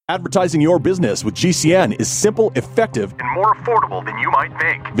Advertising your business with GCN is simple, effective, and more affordable than you might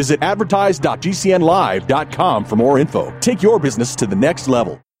think. Visit advertise.gcnlive.com for more info. Take your business to the next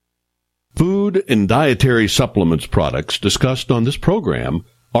level. Food and dietary supplements products discussed on this program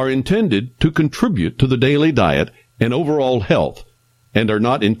are intended to contribute to the daily diet and overall health and are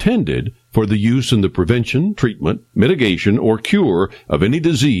not intended for the use in the prevention, treatment, mitigation, or cure of any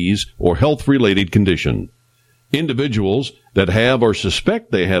disease or health-related condition. Individuals that have or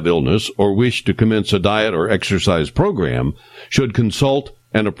suspect they have illness or wish to commence a diet or exercise program should consult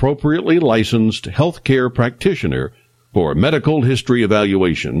an appropriately licensed healthcare practitioner for medical history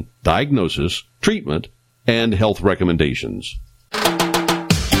evaluation, diagnosis, treatment, and health recommendations.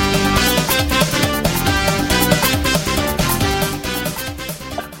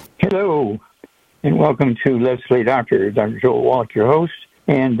 Hello, and welcome to Let's Play Doctor. Dr. Joel Wallach, your host,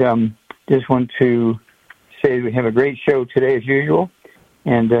 and just want to say we have a great show today as usual,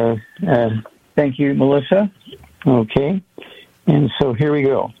 and thank you, Melissa. Okay, and so here we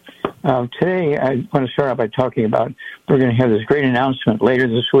go. Today I want to start out by talking about we're going to have this great announcement later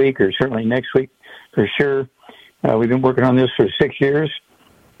this week, or certainly next week for sure. We've been working on this for 6 years.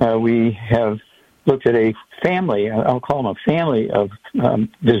 We have looked at a family, I'll call them a family of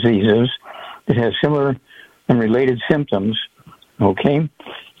diseases that have similar and related symptoms, okay?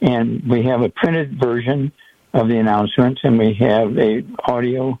 And we have a printed version of the announcement, and we have a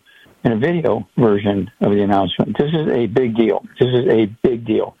audio and a video version of the announcement. This is a big deal.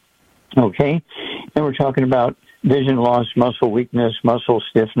 Okay? And we're talking about vision loss, muscle weakness, muscle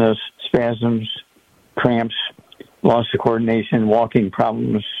stiffness, spasms, cramps, loss of coordination, walking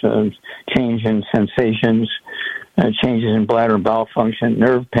problems, change in sensations, changes in bladder and bowel function,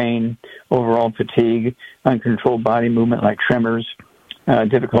 nerve pain, overall fatigue, uncontrolled body movement like tremors,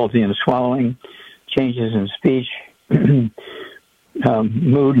 difficulty in swallowing, changes in speech, mood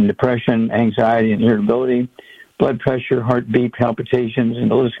and depression, anxiety and irritability, blood pressure, heartbeat, palpitations, and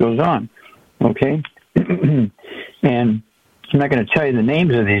the list goes on. Okay? And I'm not going to tell you the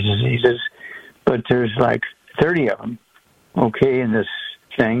names of these diseases, but there's like 30 of them, okay, in this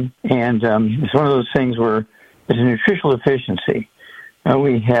thing. And it's one of those things where there's a nutritional deficiency.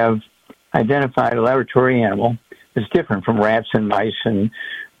 We have identified a laboratory animal that's different from rats and mice and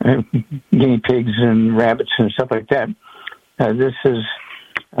guinea pigs and rabbits and stuff like that. This is,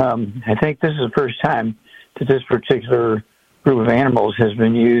 I think this is the first time that this particular group of animals has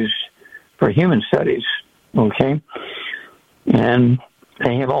been used for human studies, okay? And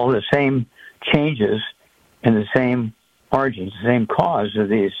they have all the same changes and the same origins, the same cause of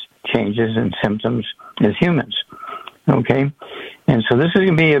these changes and symptoms as humans, okay? And so this is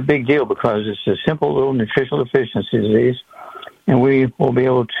going to be a big deal because it's a simple little nutritional deficiency disease, and we will be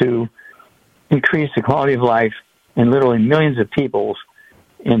able to increase the quality of life in literally millions of people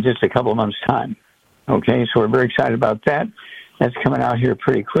in just a couple of months' time. Okay, so we're very excited about that. That's coming out here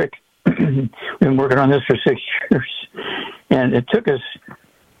pretty quick. We've been working on this for 6 years, and it took us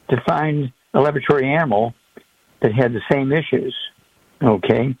to find a laboratory animal that had the same issues.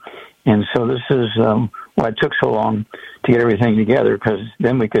 Okay, and so this is why it took so long to get everything together, because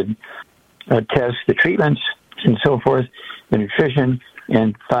then we could test the treatments and so forth, the nutrition,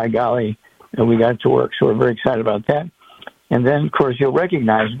 and by golly, we got it to work. So we're very excited about that. And then, of course, you'll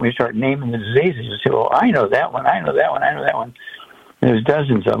recognize when we start naming the diseases. You say, well, I know that one, I know that one, I know that one. And there's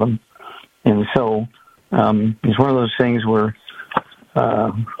dozens of them. And so it's one of those things where,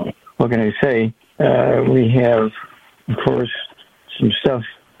 what can I say, we have, of course, some stuff.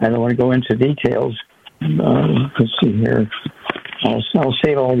 I don't want to go into details. Let's see here. I'll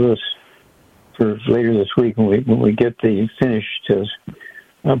save all this for later this week when we get the finished stuff.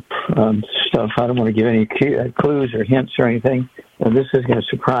 I don't want to give any clues or hints or anything. This is going to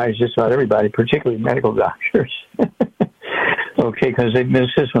surprise just about everybody, particularly medical doctors. Okay, because they've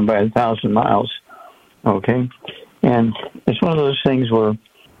missed this one by 1,000 miles. Okay, and it's one of those things where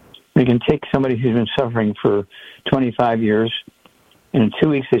we can take somebody who's been suffering for 25 years, and in 2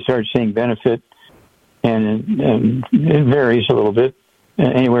 weeks they start seeing benefit, and it varies a little bit,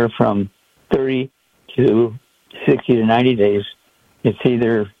 anywhere from 30 to 60 to 90 days. It's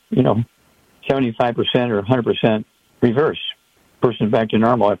either, 75% or 100% reverse. Person's back to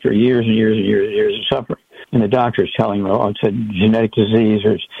normal after years and years and years and years of suffering. And the doctor's telling them, it's a genetic disease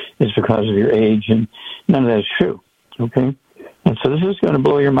or it's because of your age, and none of that is true, okay? And so this is going to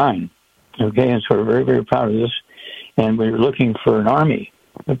blow your mind, okay? And so we're very, very proud of this. And we're looking for an army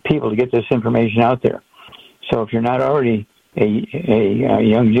of people to get this information out there. So if you're not already a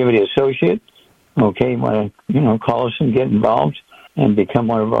Youngevity associate, okay, you want to, call us and get involved and become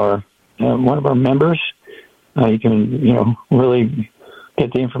one of our members. You can, really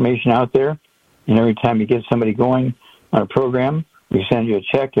get the information out there. And every time you get somebody going on a program, we send you a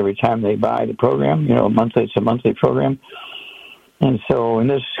check every time they buy the program. It's a monthly program. And so in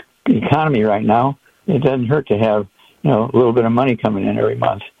this economy right now, it doesn't hurt to have, a little bit of money coming in every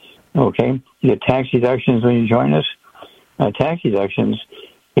month. Okay? You get tax deductions when you join us. Tax deductions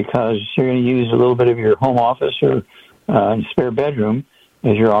because you're going to use a little bit of your home office or spare bedroom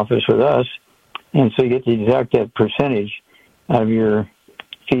as your office with us. And so you get to deduct that percentage out of your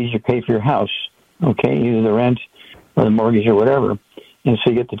fees you pay for your house. Okay? Either the rent or the mortgage or whatever. And so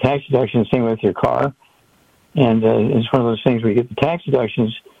you get the tax deductions, same with your car. And it's one of those things where you get the tax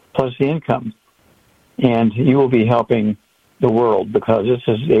deductions plus the income. And you will be helping the world because this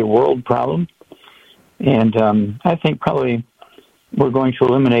is a world problem. And I think probably we're going to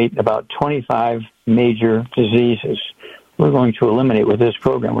eliminate about 25 major diseases. We're going to eliminate with this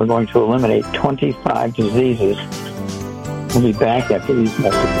program. We're going to eliminate 25 diseases. We'll be back after these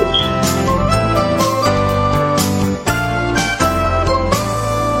messages.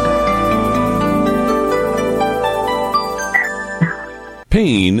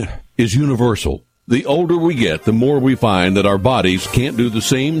 Pain is universal. The older we get, the more we find that our bodies can't do the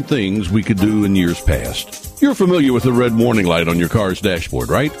same things we could do in years past. You're familiar with the red warning light on your car's dashboard,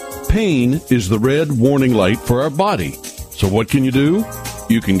 right? Pain is the red warning light for our body. So what can you do?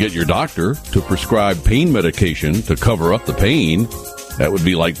 You can get your doctor to prescribe pain medication to cover up the pain. That would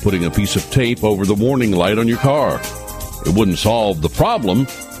be like putting a piece of tape over the warning light on your car. It wouldn't solve the problem,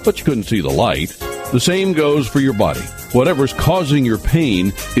 but you couldn't see the light. The same goes for your body. Whatever's causing your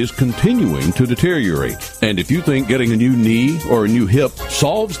pain is continuing to deteriorate. And if you think getting a new knee or a new hip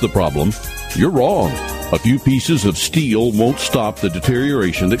solves the problem, you're wrong. A few pieces of steel won't stop the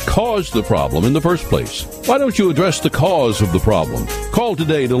deterioration that caused the problem in the first place. Why don't you address the cause of the problem? Call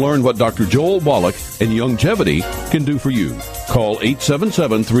today to learn what Dr. Joel Wallach and Longevity can do for you. Call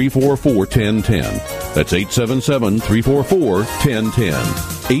 877-344-1010. That's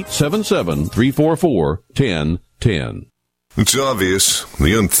 877-344-1010. 877-344-1010. It's obvious.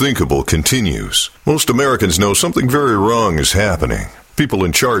 The unthinkable continues. Most Americans know something very wrong is happening. People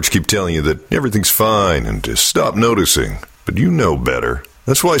in charge keep telling you that everything's fine and to stop noticing. But you know better.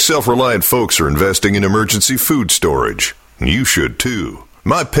 That's why self-reliant folks are investing in emergency food storage. And you should too.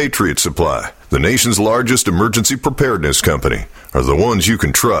 My Patriot Supply, the nation's largest emergency preparedness company, are the ones you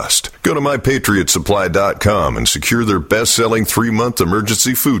can trust. Go to MyPatriotSupply.com and secure their best-selling 3-month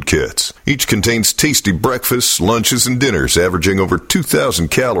emergency food kits. Each contains tasty breakfasts, lunches, and dinners averaging over 2,000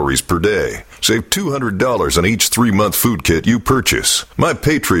 calories per day. Save $200 on each 3-month food kit you purchase. My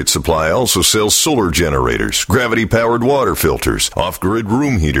Patriot Supply also sells solar generators, gravity-powered water filters, off-grid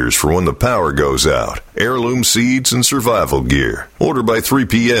room heaters for when the power goes out, heirloom seeds, and survival gear. Order by 3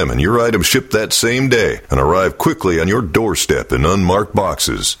 p.m. and your items ship that same day and arrive quickly on your doorstep in unmarked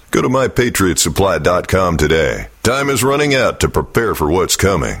boxes. Go to MyPatriotSupply.com today. Time is running out to prepare for what's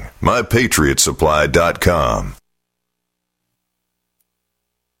coming. MyPatriotSupply.com.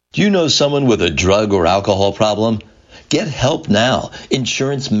 Do you know someone with a drug or alcohol problem? Get help now.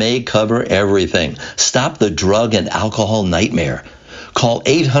 Insurance may cover everything. Stop the drug and alcohol nightmare. Call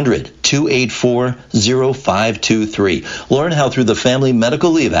 800-284-0523. Learn how through the Family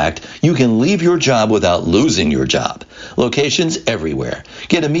Medical Leave Act, you can leave your job without losing your job. Locations everywhere.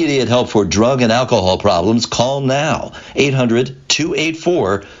 Get immediate help for drug and alcohol problems. Call now.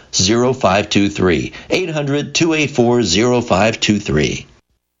 800-284-0523. 800-284-0523.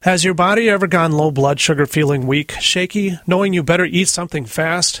 Has your body ever gone low blood sugar, feeling weak, shaky, knowing you better eat something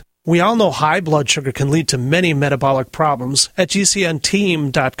fast? We all know high blood sugar can lead to many metabolic problems. At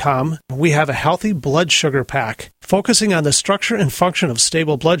GCNteam.com, we have a healthy blood sugar pack, focusing on the structure and function of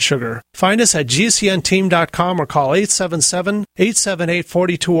stable blood sugar. Find us at GCNteam.com or call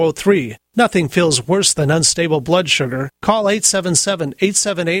 877-878-4203. Nothing feels worse than unstable blood sugar. Call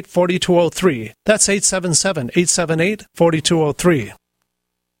 877-878-4203. That's 877-878-4203.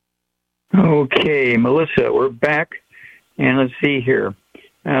 Okay, Melissa, we're back. And let's see here.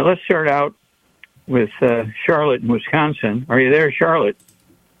 Let's start out with Charlotte in Wisconsin. Are you there, Charlotte?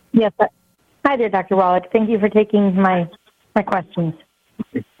 Yes. Hi there, Dr. Wallach. Thank you for taking my questions.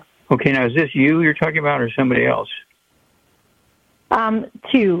 Okay, now is this you you're talking about or somebody else?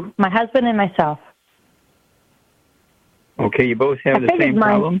 Two, my husband and myself. Okay, you both have the same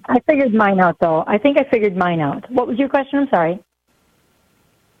problem? I figured mine out, though. I think I figured mine out. What was your question? I'm sorry.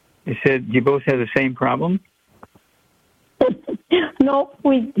 You said you both have the same problem? Nope,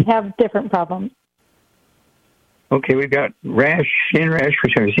 we have different problems. Okay, we've got skin rash,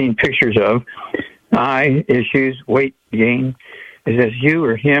 which I've seen pictures of, eye issues, weight gain. Is this you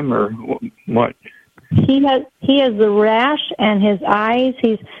or him or what? He has the rash and his eyes.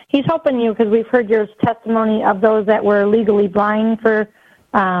 He's helping you because we've heard your testimony of those that were legally blind for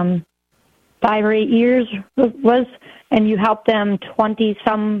 5 or 8 years and you helped them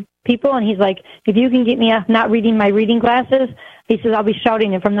 20-some people. And he's like, if you can get me not reading my reading glasses, he says, I'll be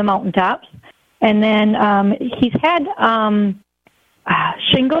shouting it from the mountaintops. And then he's had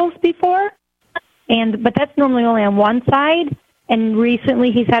shingles before, but that's normally only on one side. And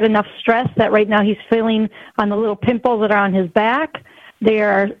recently he's had enough stress that right now he's feeling on the little pimples that are on his back.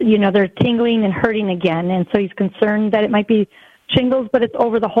 They're tingling and hurting again. And so he's concerned that it might be shingles, but it's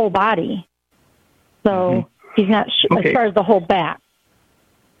over the whole body. So he's not as far as the whole back.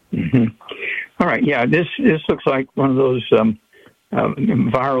 Mm-hmm. All right. Yeah, this looks like one of those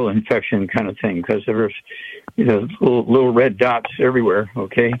viral infection kind of thing because there's little red dots everywhere.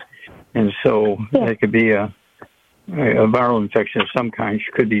 Okay, and so that could be a viral infection of some kind.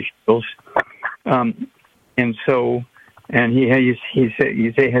 Could be shingles. And you say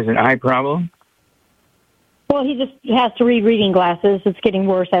he has an eye problem. Well, he just has to read reading glasses. It's getting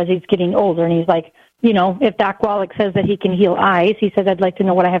worse as he's getting older, and he's like, if Doc Wallach says that he can heal eyes, he says, I'd like to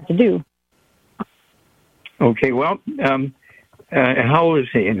know what I have to do. Okay, well, how old is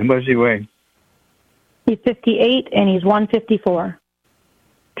he, and what does he weigh? He's 58, and he's 154.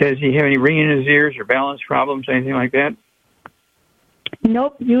 Does he have any ringing in his ears or balance problems, anything like that?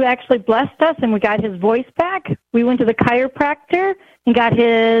 Nope, you actually blessed us, and we got his voice back. We went to the chiropractor and got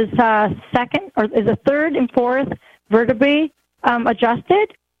his third and fourth vertebrae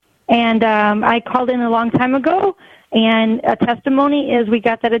adjusted. And I called in a long time ago, and a testimony is we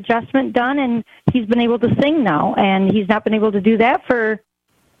got that adjustment done, and he's been able to sing now. And he's not been able to do that for,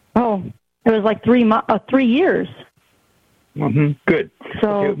 it was like 3 years. Mm-hmm. Good. So,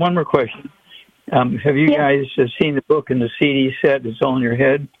 okay, one more question. Have you guys seen the book and the CD set that's all in your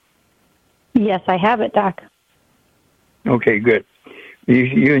head? Yes, I have it, Doc. Okay, good.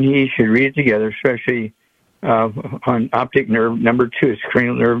 You and he should read it together, especially on optic nerve number 2,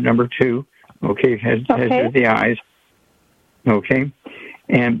 cranial nerve number 2. Okay, has the eyes. Okay,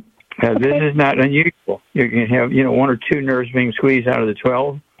 and this is not unusual. You can have 1 or 2 nerves being squeezed out of the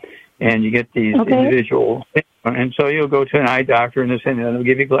 12, and you get these individual. And so you'll go to an eye doctor, and they'll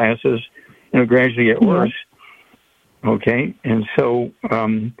give you glasses. It'll gradually get worse. Okay, and so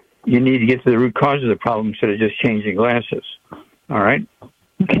you need to get to the root cause of the problem instead of just changing glasses. All right.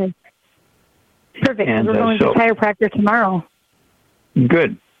 Okay. Perfect. And we're going to the chiropractor tomorrow.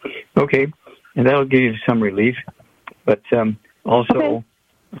 Good. Okay, and that'll give you some relief. But also,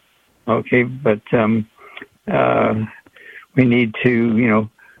 we need to,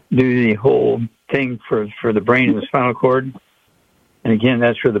 do the whole thing for the brain and the spinal cord. And again,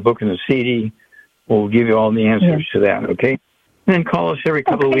 that's for the book and the CD. We'll give you all the answers to that, okay? And then call us every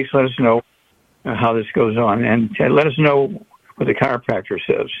couple of weeks. Let us know how this goes on. And let us know what the chiropractor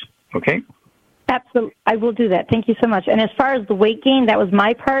says, okay? Absolutely. I will do that. Thank you so much. And as far as the weight gain, that was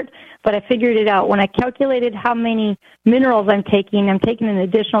my part, but I figured it out. When I calculated how many minerals I'm taking an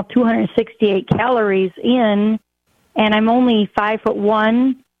additional 268 calories in, and I'm only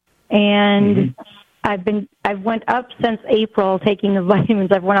 5'1", and I've went up since April taking the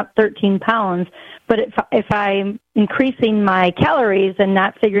vitamins. I've went up 13 pounds. But if I'm increasing my calories and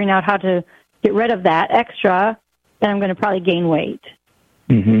not figuring out how to get rid of that extra, then I'm going to probably gain weight.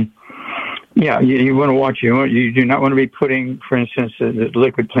 Mm-hmm. Yeah, you want to watch. You do not want to be putting, for instance, the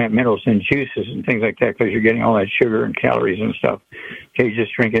liquid plant minerals in juices and things like that because you're getting all that sugar and calories and stuff. Okay,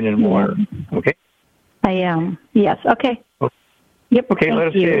 just drink it in water. Okay. I am. Yes. Okay. Yep. Okay, let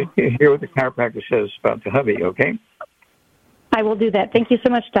us hear what the chiropractor says about the hubby, okay? I will do that. Thank you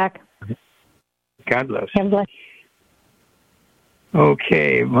so much, Doc. God bless. God bless.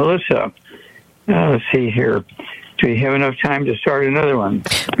 Okay, Melissa, let's see here. Do we have enough time to start another one?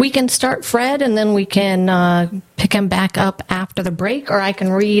 We can start Fred, and then we can pick him back up after the break, or I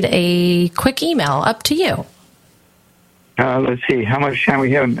can read a quick email. Up to you. Let's see. How much time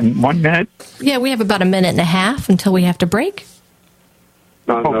we have? 1 minute? Yeah, we have about a minute and a half until we have to break.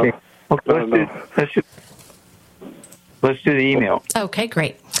 Okay. Let's do the email. Okay,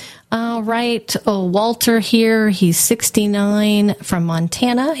 great. All right. Walter here. He's 69 from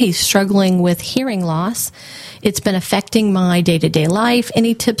Montana. He's struggling with hearing loss. It's been affecting my day-to-day life.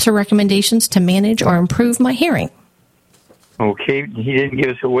 Any tips or recommendations to manage or improve my hearing? Okay. He didn't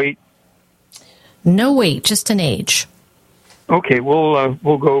give us a weight? No weight, just an age. Okay. We'll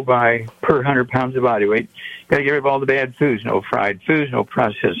go by per 100 pounds of body weight. Got to get rid of all the bad foods. No fried foods, no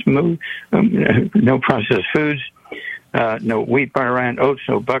processed no processed foods. No wheat, barley, oats,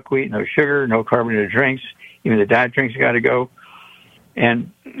 no buckwheat, no sugar, no carbonated drinks. Even the diet drinks got to go.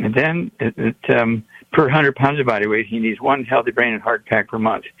 And then per 100 pounds of body weight, he needs one healthy brain and heart pack per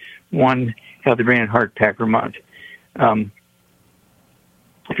month. One healthy brain and heart pack per month.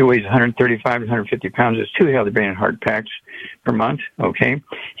 If he weighs 135 to 150 pounds, it's 2 healthy brain and heart packs per month. Okay,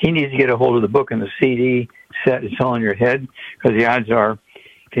 he needs to get a hold of the book and the CD set. It's all in your head, because the odds are,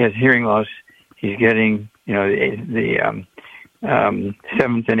 if he has hearing loss, he's getting the 7th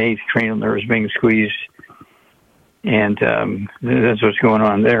and 8th cranial nerves being squeezed, and that's what's going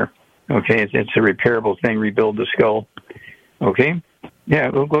on there. Okay, it's a repairable thing. Rebuild the skull. Okay, yeah,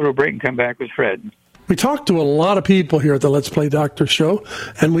 we'll go to a break and come back with Fred. We talked to a lot of people here at the Let's Play Doctor show,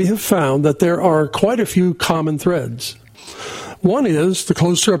 and we have found that there are quite a few common threads. One is, the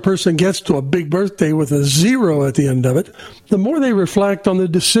closer a person gets to a big birthday with a 0 at the end of it, the more they reflect on the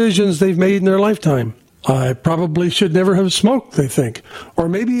decisions they've made in their lifetime. I probably should never have smoked, they think. Or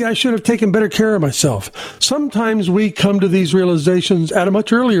maybe I should have taken better care of myself. Sometimes we come to these realizations at a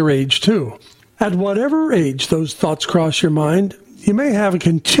much earlier age, too. At whatever age those thoughts cross your mind, you may have a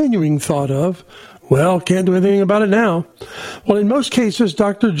continuing thought of, well, can't do anything about it now. Well, in most cases,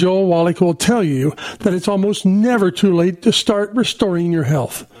 Dr. Joel Wallach will tell you that it's almost never too late to start restoring your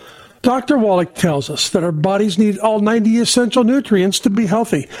health. Dr. Wallach tells us that our bodies need all 90 essential nutrients to be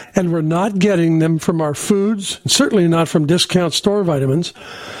healthy, and we're not getting them from our foods, and certainly not from discount store vitamins.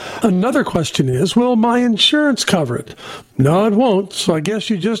 Another question is, will my insurance cover it? No, it won't, so I guess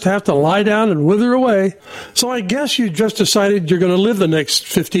you just have to lie down and wither away. So I guess you just decided you're going to live the next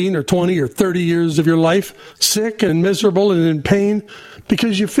 15 or 20 or 30 years of your life sick and miserable and in pain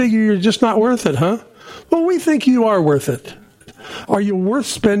because you figure you're just not worth it, huh? Well, we think you are worth it. Are you worth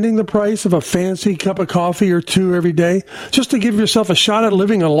spending the price of a fancy cup of coffee or 2 every day just to give yourself a shot at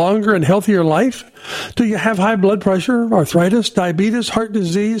living a longer and healthier life? Do you have high blood pressure, arthritis, diabetes, heart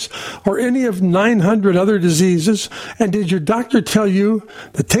disease, or any of 900 other diseases? And did your doctor tell you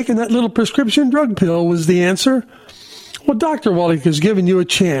that taking that little prescription drug pill was the answer? Well, Dr. Wallach has given you a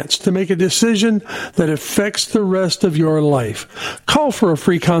chance to make a decision that affects the rest of your life. Call for a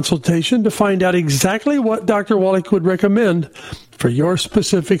free consultation to find out exactly what Dr. Wallach would recommend for your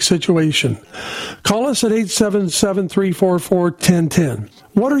specific situation. Call us at 877-344-1010.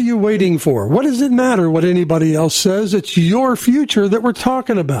 What are you waiting for? What does it matter what anybody else says? It's your future that we're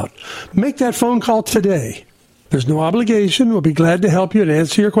talking about. Make that phone call today. There's no obligation. We'll be glad to help you and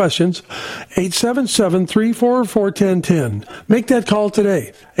answer your questions. 877-344-1010. Make that call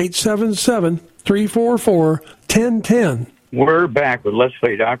today. 877-344-1010. We're back with Let's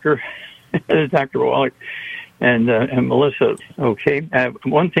Play Doctor. This is Dr. Wallach and Melissa. Okay.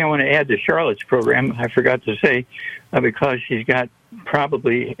 One thing I want to add to Charlotte's program, I forgot to say, because she's got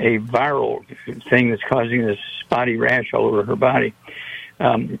probably a viral thing that's causing this spotty rash all over her body.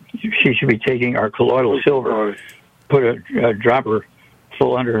 She should be taking our colloidal silver, put a dropper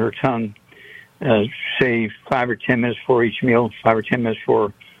full under her tongue, say 5 or 10 minutes before each meal, 5 or 10 minutes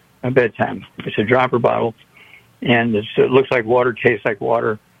before bedtime. It's a dropper bottle, and it looks like water, tastes like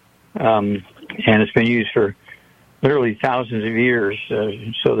water, and it's been used for literally thousands of years,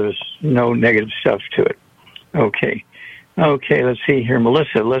 so there's no negative stuff to it. Okay, let's see here.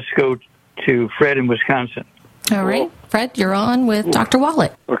 Melissa, let's go to Fred in Wisconsin. All right, Fred, you're on with Dr.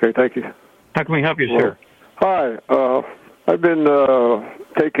 Wallach. Okay, thank you. How can we help you, sir? Hi, I've been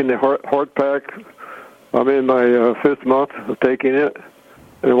taking the heart pack. I'm in my 5th month of taking it,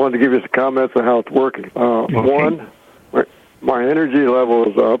 and I wanted to give you some comments on how it's working. Okay. 1, my energy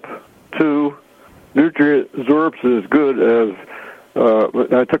level is up. 2, nutrient absorption is good as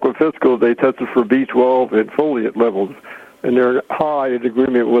I took my physical. They tested for B12 and folate levels, and they're high in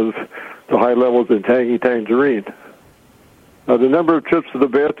agreement with the high levels in tangerine. The number of trips to the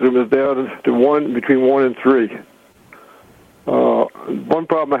bathroom is down to between 1 and 3. One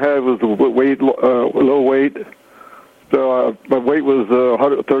problem I had was the weight, low weight. So my weight was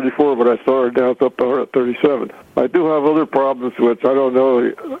 134, but I started down up to 137. I do have other problems, which I don't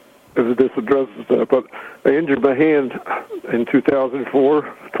know if this addresses that, but I injured my hand in 2004,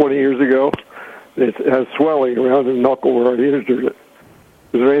 20 years ago. It has swelling around the knuckle where I injured it.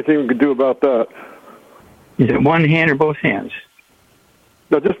 Is there anything we can do about that? Is it one hand or both hands?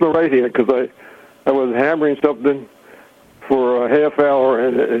 No, just my right hand, because I was hammering something for a half hour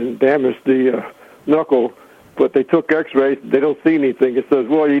and damaged the knuckle, but they took x-rays. They don't see anything. It says,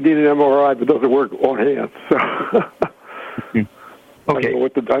 well, you need an MRI, but it doesn't work on hands. So okay. I don't know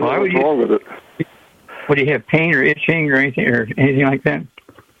what's wrong with it. What, do you have pain or itching or anything like that?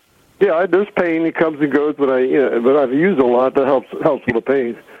 Yeah, there's pain. It comes and goes, but I've used a lot that helps with the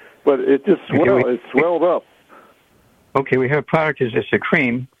pain. But it just swelled up. Okay, we have a product. It's a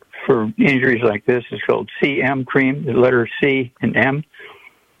cream, for injuries like this is called CM cream, the letter C and M,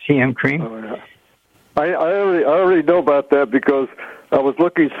 CM cream. Oh, yeah. I already know about that because I was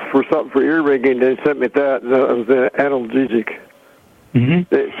looking for something for ear ringing. They sent me that, and it was an analgesic.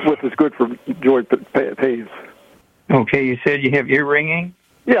 Mm-hmm. Which is good for joint pains. Okay, you said you have ear ringing?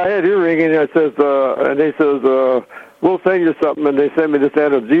 Yeah, I had ear ringing, and they says, we'll send you something, and they sent me this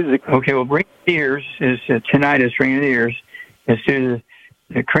analgesic. Okay, well, ringing the ears is tinnitus, ringing the ears. It's due to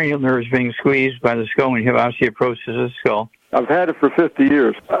the cranial nerves being squeezed by the skull when you have osteoporosis of the skull. I've had it for 50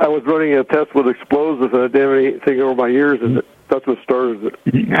 years. I was running a test with explosives, and I didn't have anything over my ears, and that's what started it.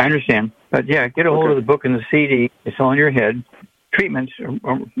 I understand. But, yeah, get a hold of the book and the CD. It's all in your head. Treatments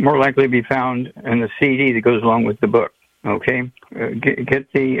are more likely to be found in the CD that goes along with the book. Okay? Get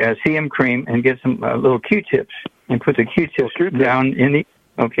the CM cream and get some little Q-tips and put the Q-tips down in the...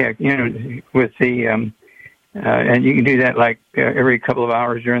 Okay, with the... and you can do that like every couple of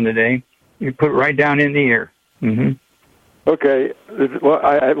hours during the day. You put it right down in the ear. Mm-hmm. Okay. Well,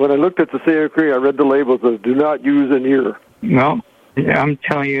 when I looked at the CM cream, I read the labels of do not use in ear. Well, I'm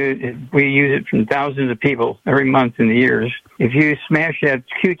telling you, we use it from thousands of people every month in the ears. If you smash that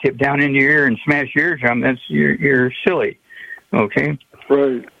Q-tip down into your ear and smash your eardrum, you're silly. Okay?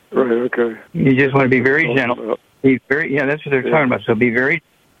 Right, okay. You just want to be very gentle. Be very, that's what they're talking about. So be very,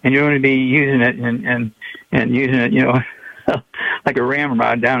 and you want to be using it and using it, like a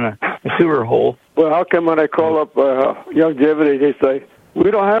ramrod down a sewer hole. Well, how come when I call up Longevity, they say, we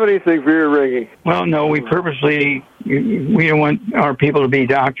don't have anything for ear ringing? Well, no, we purposely, we don't want our people to be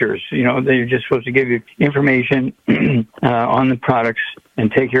doctors. They're just supposed to give you information on the products and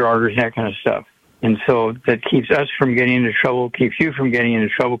take your orders and that kind of stuff. And so that keeps us from getting into trouble, keeps you from getting into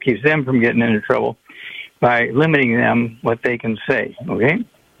trouble, keeps them from getting into trouble by limiting them what they can say, okay?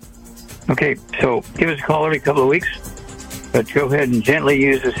 Okay, so give us a call every couple of weeks, but go ahead and gently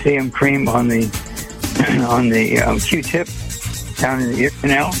use the CM cream on the Q-tip down in the ear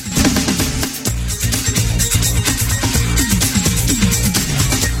canal.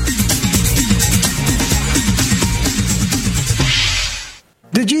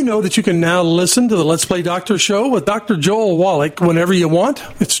 Did you know that you can now listen to the Let's Play Doctor Show with Dr. Joel Wallach whenever you want?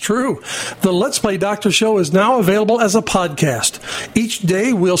 It's true. The Let's Play Doctor Show is now available as a podcast. Each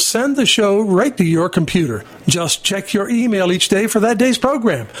day, we'll send the show right to your computer. Just check your email each day for that day's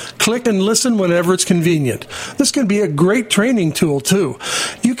program. Click and listen whenever it's convenient. This can be a great training tool, too.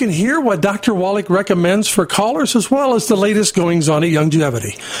 You can hear what Dr. Wallach recommends for callers as well as the latest goings-on at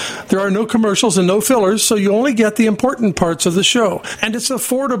Longevity. There are no commercials and no fillers, so you only get the important parts of the show. And it's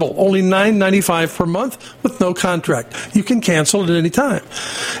affordable, only $9.95 per month with no contract. You can cancel at any time.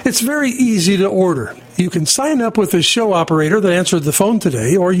 It's very easy to order. You can sign up with the show operator that answered the phone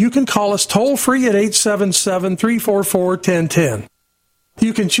today, or you can call us toll-free at 877-344-1010.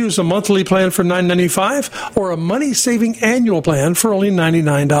 You can choose a monthly plan for $9.95 or a money-saving annual plan for only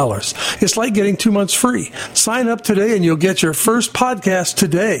 $99. It's like getting 2 months free. Sign up today and you'll get your first podcast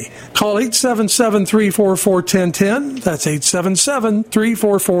today. Call 877-344-1010. That's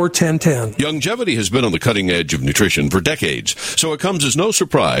 877-344-1010. Longevity has been on the cutting edge of nutrition for decades, so it comes as no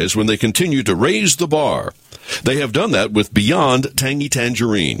surprise when they continue to raise the bar. They have done that with Beyond Tangy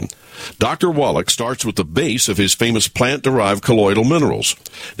Tangerine. Dr. Wallach starts with the base of his famous plant-derived colloidal minerals.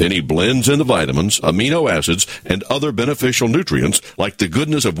 Then he blends in the vitamins, amino acids, and other beneficial nutrients like the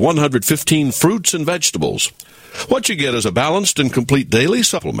goodness of 115 fruits and vegetables. What you get is a balanced and complete daily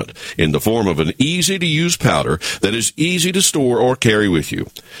supplement in the form of an easy-to-use powder that is easy to store or carry with you.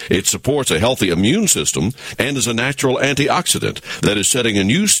 It supports a healthy immune system and is a natural antioxidant that is setting a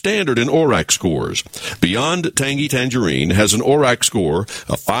new standard in ORAC scores. Beyond Tangy Tangerine has an ORAC score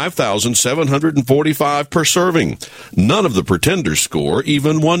of 5,745 per serving. None of the pretenders score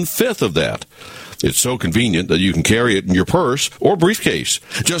even 1/5 of that. It's so convenient that you can carry it in your purse or briefcase.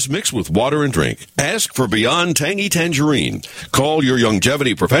 Just mix with water and drink. Ask for Beyond Tangy Tangerine. Call your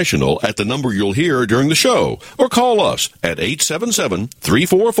Longevity professional at the number you'll hear during the show, or call us at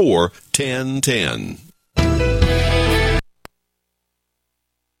 877-344-1010.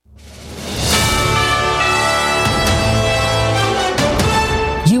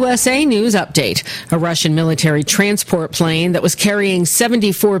 USA News Update. A Russian military transport plane that was carrying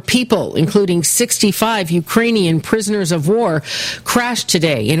 74 people, including 65 Ukrainian prisoners of war, crashed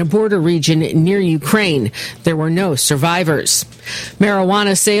today in a border region near Ukraine. There were no survivors.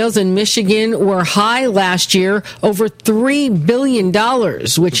 Marijuana sales in Michigan were high last year, over $3 billion,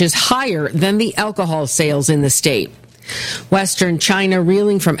 which is higher than the alcohol sales in the state. Western China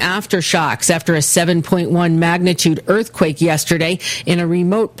reeling from aftershocks after a 7.1 magnitude earthquake yesterday in a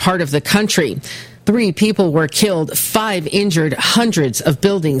remote part of the country. 3 people were killed, 5 injured, hundreds of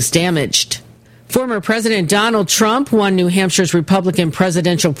buildings damaged. Former President Donald Trump won New Hampshire's Republican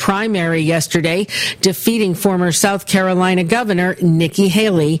presidential primary yesterday, defeating former South Carolina Governor Nikki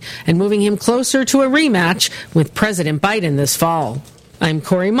Haley and moving him closer to a rematch with President Biden this fall. I'm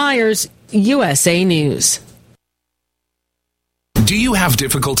Corey Myers, USA News. Do you have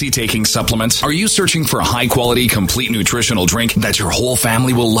difficulty taking supplements? Are you searching for a high-quality, complete nutritional drink that your whole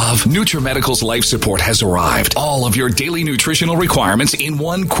family will love? NutriMedical's Life Support has arrived. All of your daily nutritional requirements in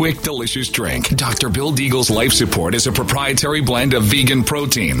one quick, delicious drink. Dr. Bill Deagle's Life Support is a proprietary blend of vegan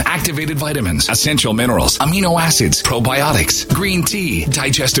protein, activated vitamins, essential minerals, amino acids, probiotics, green tea,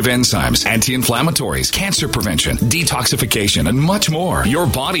 digestive enzymes, anti-inflammatories, cancer prevention, detoxification, and much more. Your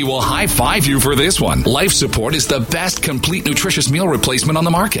body will high-five you for this one. Life Support is the best complete nutritious meal replacement on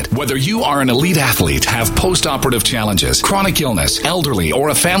the market. Whether you are an elite athlete, have post-operative challenges, chronic illness, elderly, or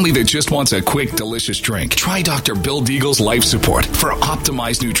a family that just wants a quick, delicious drink, try Dr. Bill Deagle's Life Support for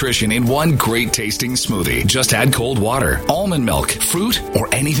optimized nutrition in one great tasting smoothie. Just add cold water, almond milk, fruit,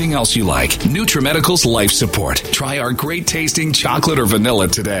 or anything else you like. NutriMedical's Life Support. Try our great tasting chocolate or vanilla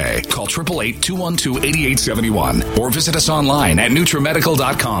today. Call 888-212-8871 or visit us online at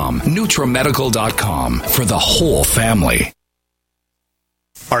NutriMedical.com. NutriMedical.com for the whole family.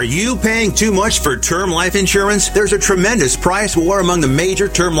 Are you paying too much for term life insurance? There's a tremendous price war among the major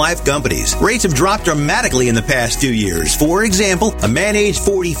term life companies. Rates have dropped dramatically in the past 2 years. For example, a man age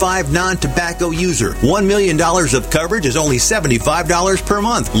 45 non-tobacco user, $1 million of coverage is only $75 per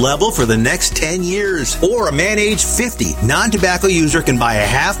month, level for the next 10 years. Or a man age 50 non-tobacco user can buy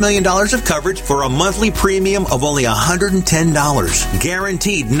 $500,000 of coverage for a monthly premium of only $110,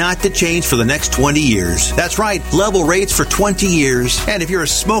 guaranteed not to change for the next 20 years. That's right, level rates for 20 years. And if you're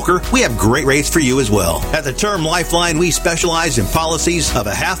a smoker, we have great rates for you as well. At the Term Lifeline, we specialize in policies of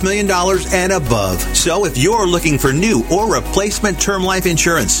 $500,000 and above. So if you're looking for new or replacement term life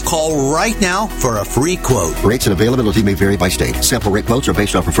insurance, call right now for a free quote. Rates and availability may vary by state. Sample rate quotes are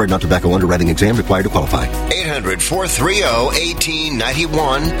based on preferred non-tobacco underwriting exam required to qualify.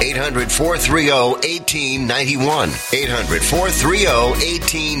 800-430-1891. 800-430-1891.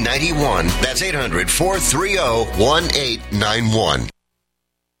 800-430-1891. That's 800-430-1891.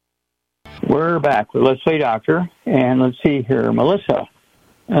 We're back with Let's Play Doctor, and let's see here, Melissa.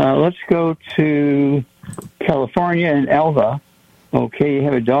 Let's go to California and Elva. Okay, you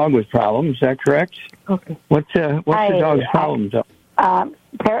have a dog with problems, is that correct? Okay. What's the dog's problems?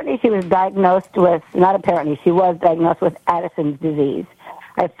 Apparently she was diagnosed with, she was diagnosed with Addison's disease.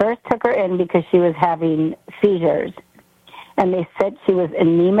 I first took her in because she was having seizures, and they said she was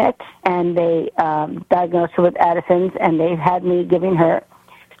anemic, and they diagnosed her with Addison's, and they had me giving her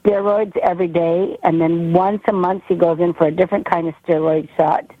steroids every day, and then once a month she goes in for a different kind of steroid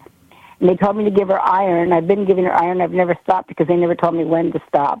shot. And they told me to give her iron. I've been giving her iron. I've never stopped because they never told me when to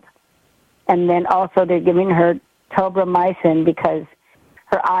stop. And then also they're giving her tobramycin because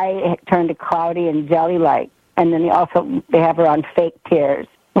her eye turned cloudy and jelly-like. And then they have her on fake tears.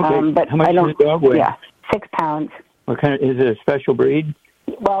 Okay. But how much does the dog weigh? Yeah, 6 pounds. What kind of, is it a special breed?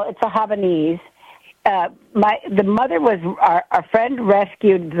 Well, it's a Havanese. The mother was, our friend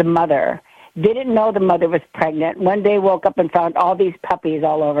rescued the mother, didn't know the mother was pregnant. One day woke up and found all these puppies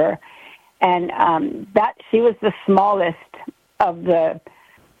all over. And she was the smallest of the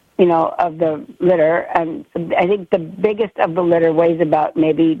litter. And I think the biggest of the litter weighs about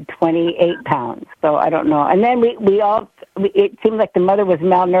maybe 28 pounds. So I don't know. And then it seemed like the mother was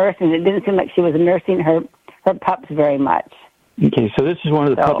malnourished, and it didn't seem like she was nursing her pups very much. Okay, so this is one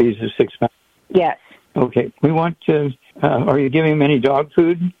of the puppies of 6 pounds. Yes. Okay, we want to, are you giving them any dog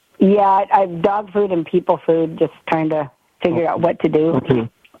food? Yeah, I've dog food and people food, just trying to figure out what to do.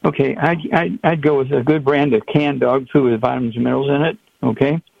 Okay, I'd go with a good brand of canned dog food with vitamins and minerals in it,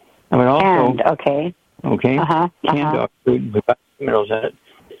 okay? I would also, okay. Canned dog food with vitamins and minerals in it.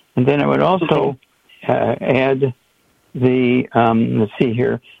 And then I would also add the, let's see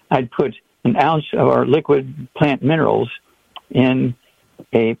here, I'd put an ounce of our liquid plant minerals in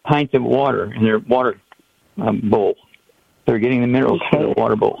a pint of water in their water bowl. They're getting the minerals from the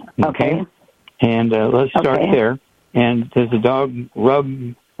water bowl. Okay. And let's start there. And does the dog rub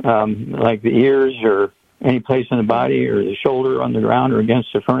like the ears or any place in the body or the shoulder on the ground or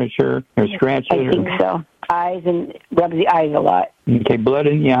against the furniture or scratch it? I think so. Eyes, and rubs the eyes a lot. Okay. Blood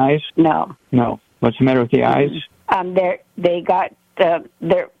in the eyes? No. What's the matter with the eyes? They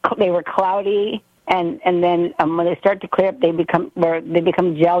were cloudy. And then when they start to clear up, they become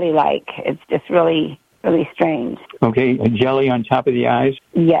jelly-like. It's just really, really strange. Okay, a jelly on top of the eyes?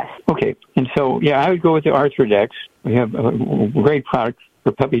 Yes. Okay, and so, I would go with the Arthrodex. We have a great product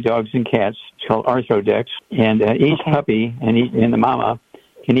for puppy dogs and cats. It's called Arthrodex. And each puppy and the mama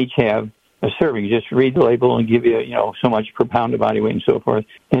can each have a serving. Just read the label and give you, so much per pound of body weight and so forth.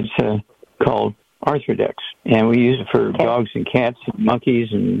 It's called Arthrodex. And we use it for dogs and cats and monkeys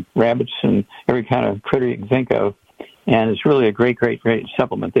and rabbits and every kind of critter you can think of. And it's really a great, great, great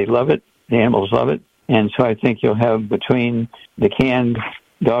supplement. They love it. The animals love it. And so I think you'll have between the canned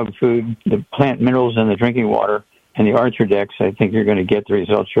dog food, the plant minerals, and the drinking water, and the Arthrodex, I think you're going to get the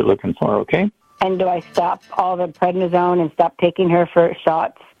results you're looking for, okay? And do I stop all the prednisone and stop taking her for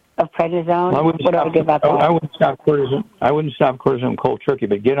shots of prednisone? Well, what do I do about that? I wouldn't stop cortisone. I wouldn't stop cortisone cold turkey,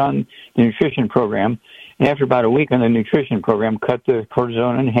 but get on the nutrition program. And after about a week on the nutrition program, cut the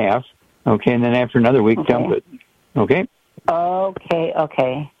cortisone in half, okay? And then after another week, dump it, okay?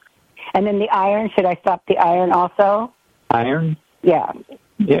 Okay. And then the iron, should I stop the iron also? Iron? Yeah.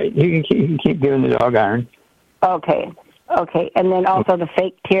 Yeah, you can keep giving the dog iron. Okay. And then also the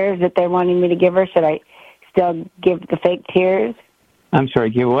fake tears that they're wanting me to give her, should I still give the fake tears? I'm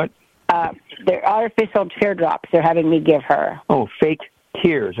sorry, give what? They're artificial teardrops they're having me give her. Oh, fake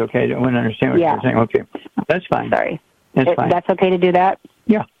tears. Okay, I don't understand what you're saying. Okay, that's fine. Sorry. That's fine. That's okay to do that?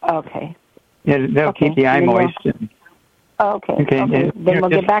 Yeah. Okay. Yeah, that'll keep the eye moist. Okay. And, then we'll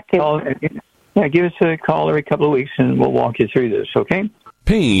get back to it. Give us a call every couple of weeks, and we'll walk you through this, okay?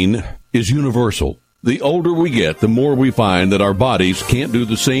 Pain is universal. The older we get, the more we find that our bodies can't do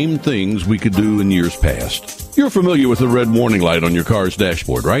the same things we could do in years past. You're familiar with the red warning light on your car's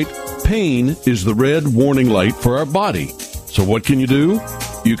dashboard, right? Pain is the red warning light for our body. So what can you do?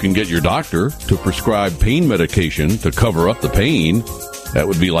 You can get your doctor to prescribe pain medication to cover up the pain. That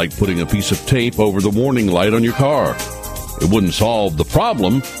would be like putting a piece of tape over the warning light on your car. It wouldn't solve the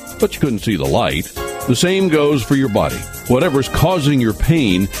problem, but you couldn't see the light. The same goes for your body. Whatever's causing your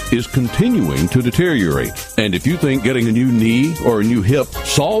pain is continuing to deteriorate. And if you think getting a new knee or a new hip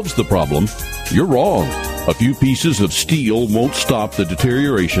solves the problem, you're wrong. A few pieces of steel won't stop the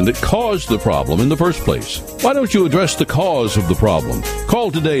deterioration that caused the problem in the first place. Why don't you address the cause of the problem? Call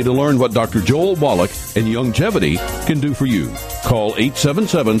today to learn what Dr. Joel Wallach and Longevity can do for you. Call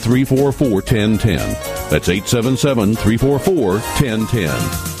 877-344-1010. That's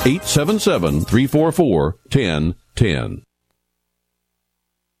 877-344-1010. 877-344-1010.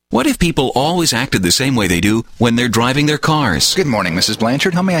 What if people always acted the same way they do when they're driving their cars? Good morning, Mrs.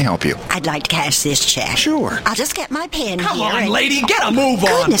 Blanchard. How may I help you? I'd like to cash this check. Sure. I'll just get my pen Come here. on, lady, get a move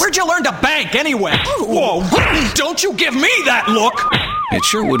on. Where'd you learn to bank anyway? Ooh. Whoa, don't you give me that look. It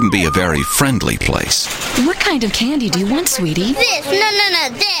sure wouldn't be a very friendly place. What kind of candy do you want, sweetie? This. No,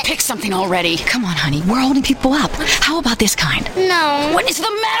 this. Pick something already. Come on, honey. We're holding people up. How about this kind? No. What is the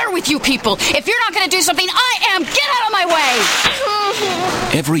matter with you people? If you're not going to do something, I am. Get out of my way.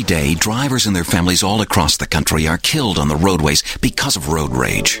 Every day, drivers and their families all across the country are killed on the roadways because of road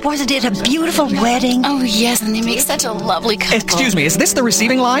rage. Wasn't it a beautiful wedding? Oh, yes, and they make such a lovely couple. Excuse me, is this the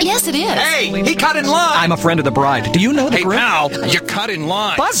receiving line? Yes, it is. Hey, he cut in line. I'm a friend of the bride. Do you know the Hey, groom? pal, you cut in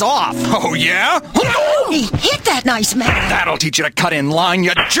line. Buzz off. Oh, yeah? He hit that nice man. That'll teach you to cut in line,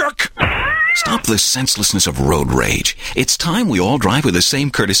 you jerk. Stop the senselessness of road rage. It's time we all drive with the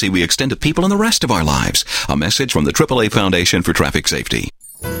same courtesy we extend to people in the rest of our lives. A message from the AAA Foundation for Traffic Safety.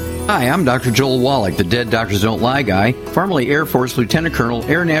 Hi, I'm Dr. Joel Wallach, the Dead Doctors Don't Lie guy, formerly Air Force Lieutenant Colonel,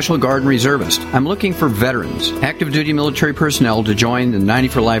 Air National Guard and Reservist. I'm looking for veterans, active duty military personnel to join the 90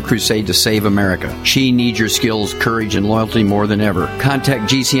 for Life crusade to save America. She needs your skills, courage, and loyalty more than ever.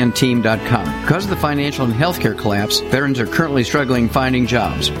 Contact GCNteam.com. Because of the financial and healthcare collapse, veterans are currently struggling finding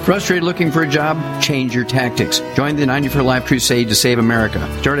jobs. Frustrated looking for a job? Change your tactics. Join the 90 for Life crusade to save America.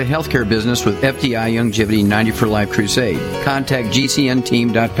 Start a healthcare business with FDI Longevity 90 for Life crusade. Contact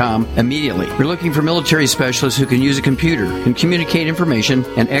GCNteam.com immediately. We're looking for military specialists who can use a computer, can communicate information,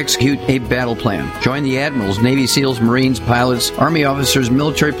 and execute a battle plan. Join the admirals, Navy SEALs, Marines, pilots, Army officers,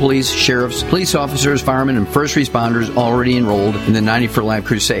 military police, sheriffs, police officers, firemen, and first responders already enrolled in the 90 for Life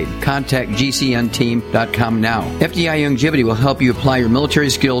crusade. Contact GCNteam.com now. FDI Longevity will help you apply your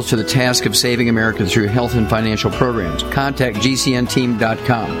military skills to the task of saving America through health and financial programs. Contact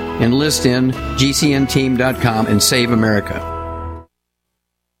GCNteam.com. Enlist in GCNteam.com and save America.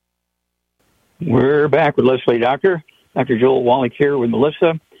 We're back with Leslie Doctor. Dr. Joel Wallach here with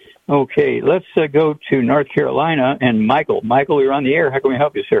Melissa. Okay, let's go to North Carolina and Michael. Michael, you're on the air. How can we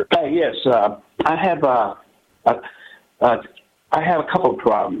help you, sir? Yes, I have a couple of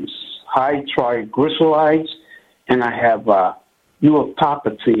problems. High triglycerides, and I have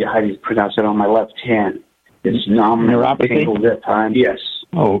neuropathy. How do you pronounce it on my left hand? It's numb. Neuropathy? At times. Yes.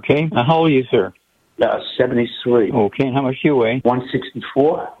 Okay. How old are you, sir? 73. Okay, and how much do you weigh?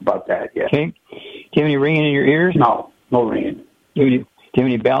 164, about that, yeah. Okay. Do you have any ringing in your ears? No ringing. Do you you have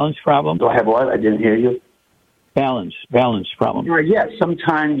any balance problem? Do I have what? I didn't hear you. Balance problem. Yes,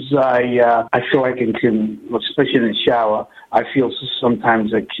 sometimes I feel like I can, especially in the shower, I feel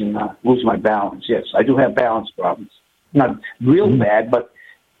sometimes I can lose my balance. Yes, I do have balance problems. Not real bad, but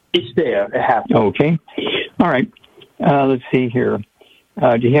it's there. It happens. Okay. All right. Let's see here.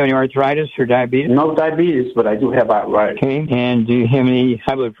 Do you have any arthritis or diabetes? No diabetes, but I do have arthritis. Okay. And do you have any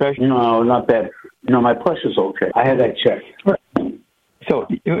high blood pressure? No, not that. No, my pressure's okay. I had that checked. So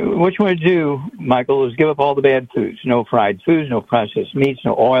what you want to do, Michael, is give up all the bad foods. No fried foods, no processed meats,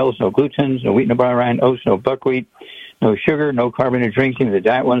 no oils, no glutens, no wheat, no brown oats, no buckwheat, no sugar, no carbonated drinks. Even the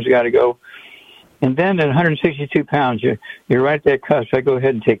diet ones got to go. And then at 162 pounds, you're right at that cusp. I go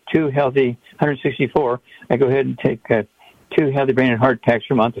ahead and take 164. I go ahead and take 2 healthy brain and heart packs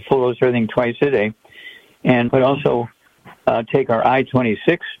per month, a full dose of everything twice a day. But also take our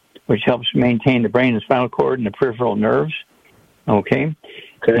I-26, which helps maintain the brain and spinal cord and the peripheral nerves. Okay.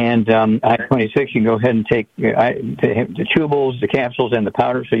 And I-26, you can go ahead and take the chewables, the capsules, and the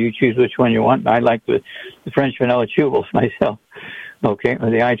powder, so you choose which one you want. I like the French vanilla chewables myself. Okay, or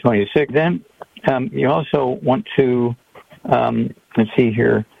the I-26. Then you also want to, let's see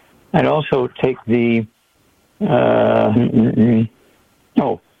here, I'd also take the, I'd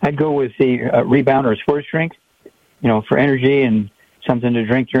go with the Rebound or sports drink, for energy and something to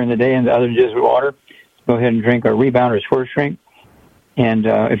drink during the day, and other than just water. Go ahead and drink a Rebound or sports drink. And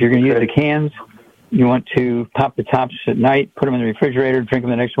if you're going to use the cans, you want to pop the tops at night, put them in the refrigerator, drink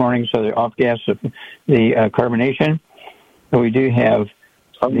them the next morning so they're off gas of the carbonation. So we do have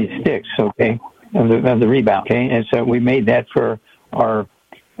these sticks, okay, of the Rebound, okay? And so we made that for our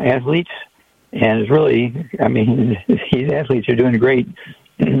athletes. And it's really, these athletes are doing great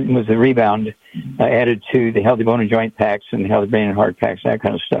with the Rebound added to the Healthy Bone and Joint packs and the Healthy Brain and Heart packs, that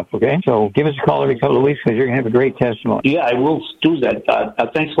kind of stuff, okay? So give us a call every couple of weeks because you're going to have a great testimony. Yeah, I will do that.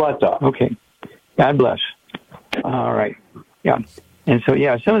 Thanks a lot, Doc. Okay. God bless. All right. Yeah. And so,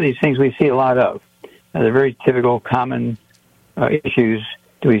 some of these things we see a lot of. They're very typical, common issues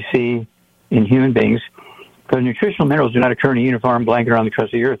that we see in human beings. Because nutritional minerals do not occur in a uniform blanket around the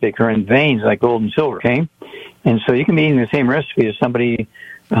crust of the earth. They occur in veins like gold and silver, okay? And so you can be eating the same recipe as somebody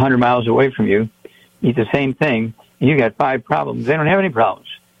 100 miles away from you, eat the same thing, and you got 5 problems. They don't have any problems.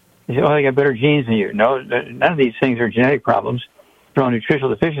 They say, they got better genes than you. No, none of these things are genetic problems. They're all nutritional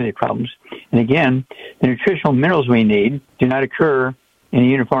deficiency problems. And again, the nutritional minerals we need do not occur in a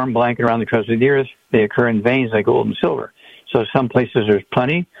uniform blanket around the crust of the earth. They occur in veins like gold and silver. So some places there's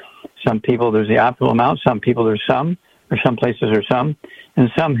plenty. Some people there's the optimal amount. Some people there's some. Or some places there's some.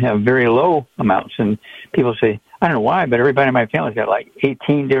 And some have very low amounts. And people say, I don't know why, but everybody in my family's got like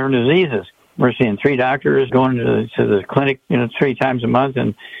 18 different diseases. We're seeing 3 doctors going to the clinic, 3 times a month.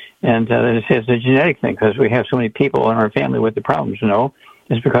 And they say it's a genetic thing because we have so many people in our family with the problems. No,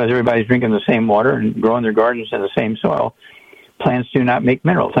 it's because everybody's drinking the same water and growing their gardens in the same soil. Plants do not make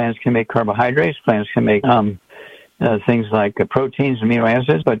minerals. Plants can make carbohydrates. Plants can make things like proteins, amino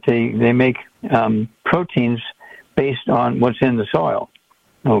acids, but they make proteins based on what's in the soil,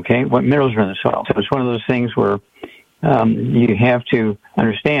 okay, what minerals are in the soil. So it's one of those things where you have to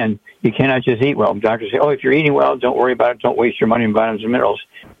understand you cannot just eat well. Doctors say, if you're eating well, don't worry about it. Don't waste your money on vitamins and minerals.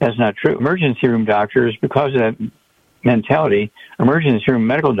 That's not true. Emergency room doctors, because of that mentality, emergency room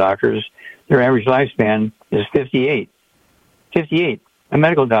medical doctors, their average lifespan is 58. 58, a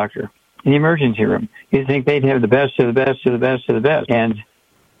medical doctor in the emergency room. You'd think they'd have the best of the best of the best of the best. And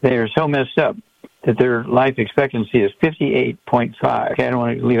they are so messed up that their life expectancy is 58.5. Okay, I don't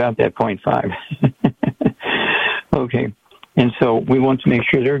want to leave out that 0.5. Okay. And so we want to make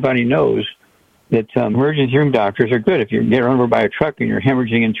sure that everybody knows that emergency room doctors are good. If you get run over by a truck and you're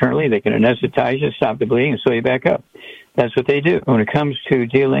hemorrhaging internally, they can anesthetize you, stop the bleeding, and sew you back up. That's what they do. When it comes to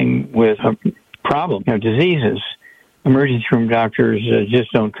dealing with a problem, diseases, emergency room doctors just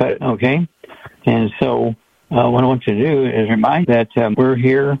don't cut it, okay? And so what I want to do is remind that we're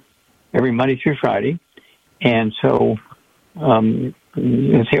here every Monday through Friday. And so, I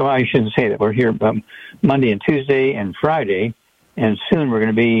shouldn't say that. We're here Monday and Tuesday and Friday. And soon we're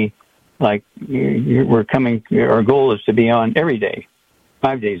going to be our goal is to be on every day,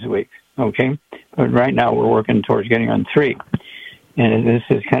 5 days a week, okay? But right now we're working towards getting on 3. And this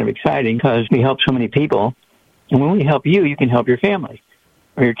is kind of exciting because we help so many people. And when we help you, you can help your family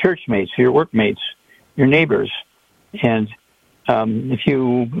or your church mates, or your workmates, your neighbors. And if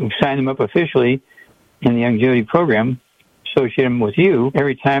you sign them up officially in the Longevity program, associate them with you,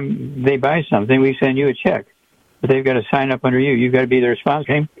 every time they buy something, we send you a check. But they've got to sign up under you. You've got to be their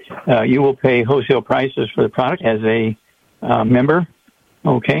sponsor. Okay? You will pay wholesale prices for the product as a member,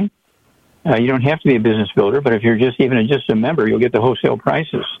 okay? You don't have to be a business builder, but if you're just a member, you'll get the wholesale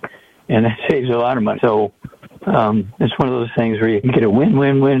prices, and that saves a lot of money. So it's one of those things where you can get a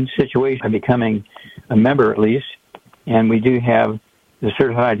win-win-win situation by becoming a member at least. And we do have the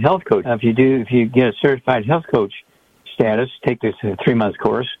certified health coach. If you get a certified health coach status, take this 3-month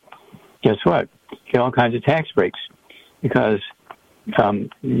course, guess what? You get all kinds of tax breaks because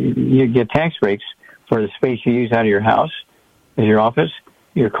you get tax breaks for the space you use out of your house, as your office,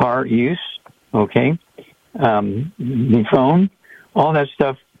 your car use, okay, the phone, all that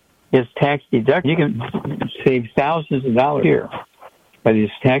stuff is tax deductible. You can save thousands of dollars a year by these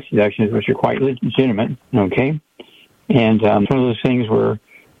tax deductions, which are quite legitimate, okay? And it's one of those things where,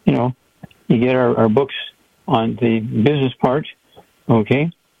 you get our books on the business part,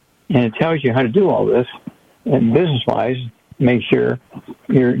 okay? And it tells you how to do all this, and business-wise, make sure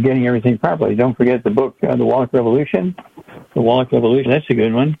you're getting everything properly. Don't forget the book, The Wallach Revolution. The Wallach Revolution, that's a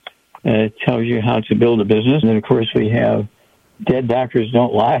good one. It tells you how to build a business. And then, of course, we have Dead Doctors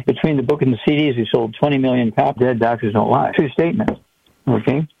Don't Lie. Between the book and the CDs, we sold 20 million copies. Dead Doctors Don't Lie. True statement,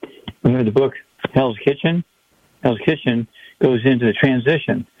 okay? We have the book, Hell's Kitchen. Hell's Kitchen goes into the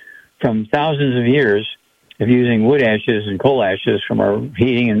transition from thousands of years of using wood ashes and coal ashes from our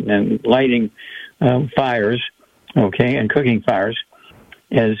heating and lighting fires, okay, and cooking fires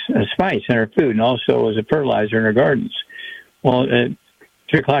as a spice in our food and also as a fertilizer in our gardens. Well, at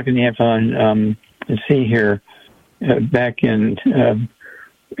 3 o'clock in the afternoon, let's see here, back in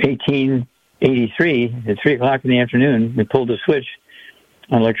 1883, at 3 o'clock in the afternoon, we pulled the switch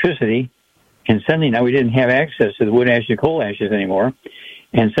on electricity, and suddenly now we didn't have access to the wood ashes and coal ashes anymore.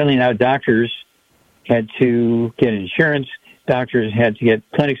 And suddenly now doctors had to get insurance. Doctors had to get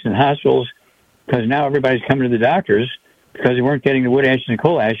clinics and hospitals because now everybody's coming to the doctors because they weren't getting the wood ashes and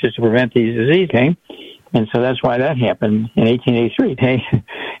coal ashes to prevent these diseases, okay? And so that's why that happened in 1883, okay?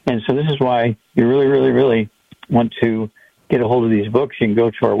 And so this is why you really, really, really want to get a hold of these books. You can go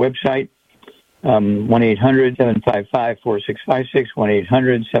to our website, 1-800-755-4656,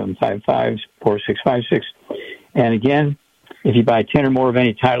 1-800-755-4656. And again, if you buy 10 or more of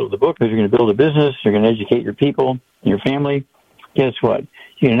any title of the book, because you're going to build a business, you're going to educate your people and your family, guess what?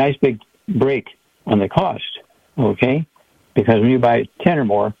 You get a nice big break on the cost, okay? Because when you buy 10 or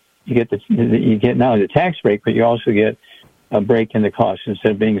more, you get not only the tax break, but you also get a break in the cost.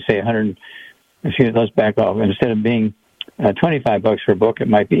 Instead of being, say, let's back off. Instead of being $25 for a book, it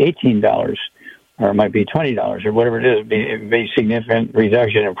might be $18, or it might be $20, or whatever it is. It would be a significant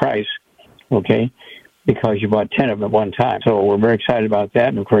reduction in price, okay, because you bought 10 of them at one time. So we're very excited about that.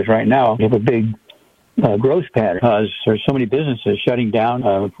 And, of course, right now we have a big growth pattern because there's so many businesses shutting down,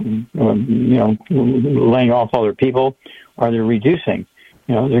 laying off all their people, or they're reducing.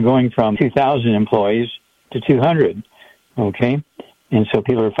 They're going from 2,000 employees to 200, okay? And so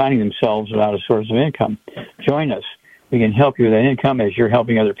people are finding themselves without a source of income. Join us. We can help you with that income as you're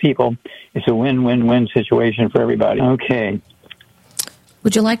helping other people. It's a win-win-win situation for everybody. Okay.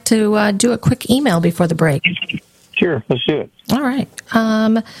 Would you like to do a quick email before the break? Sure, let's do it. All right.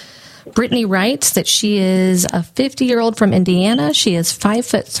 Brittany writes that she is a 50-year-old from Indiana. She is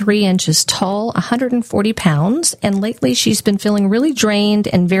 5'3" tall, 140 pounds, and lately she's been feeling really drained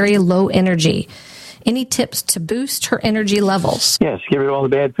and very low energy. Any tips to boost her energy levels? Yes, get rid of all the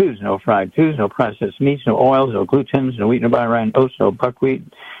bad foods. No fried foods, no processed meats, no oils, no glutens, no wheat, no bran, oats, no buckwheat,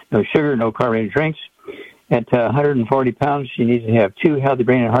 no sugar, no carbonated drinks. At 140 pounds, she needs to have 2 healthy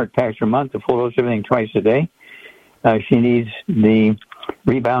brain and heart packs a month, a full dose of everything twice a day. She needs the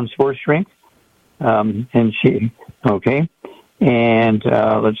Rebound Sports Drink, and let's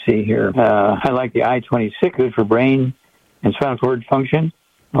see here. I like the I-26, good for brain and spinal cord function,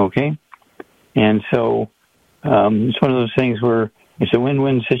 okay? And so it's one of those things where it's a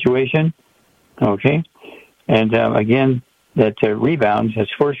win-win situation, okay? And again, that Rebound, that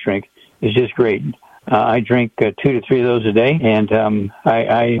sports drink, is just great. I drink 2 to 3 of those a day, and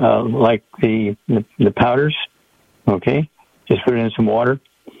I like the powders, okay? Just put it in some water,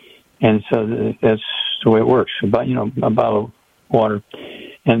 and so that's the way it works. A bottle of water,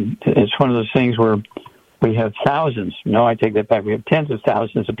 and it's one of those things where we have thousands. No, I take that back. We have tens of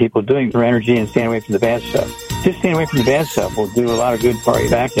thousands of people doing for energy and staying away from the bad stuff. Just staying away from the bad stuff will do a lot of good for you.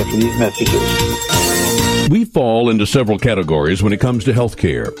 Back after these messages. We fall into several categories when it comes to health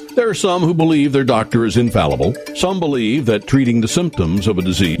care. There are some who believe their doctor is infallible. Some believe that treating the symptoms of a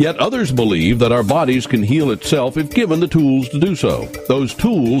disease. Yet others believe that our bodies can heal itself if given the tools to do so. Those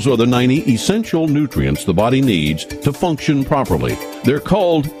tools are the 90 essential nutrients the body needs to function properly. They're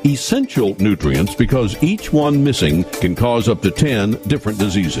called essential nutrients because each one missing can cause up to 10 different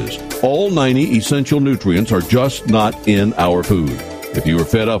diseases. All 90 essential nutrients are just not in our food. If you are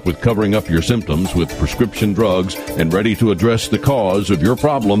fed up with covering up your symptoms with prescription drugs and ready to address the cause of your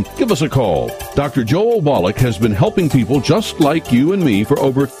problem, give us a call. Dr. Joel Wallach has been helping people just like you and me for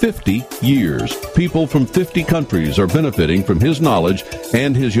over 50 years. People from 50 countries are benefiting from his knowledge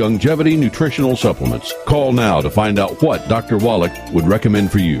and his longevity nutritional supplements. Call now to find out what Dr. Wallach would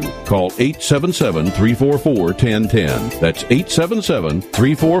recommend for you. Call 877-344-1010. That's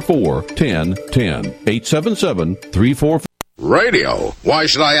 877-344-1010. 877-344. Radio. Why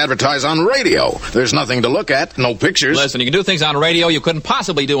should I advertise on radio? There's nothing to look at, no pictures. Listen, you can do things on radio you couldn't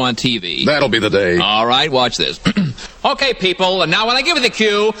possibly do on TV. That'll be the day. All right, watch this. Okay, people, and now when I give you the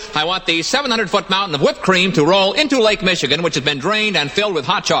cue, I want the 700-foot mountain of whipped cream to roll into Lake Michigan, which has been drained and filled with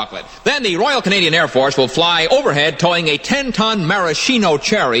hot chocolate. Then the Royal Canadian Air Force will fly overhead towing a 10-ton maraschino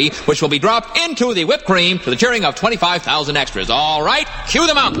cherry, which will be dropped into the whipped cream to the cheering of 25,000 extras. All right, cue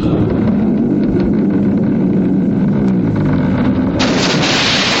the mountain.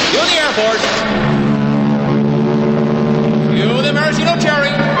 Force. Cue the maraschino cherry.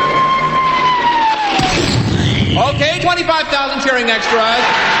 Okay, 25,000 cheering extras.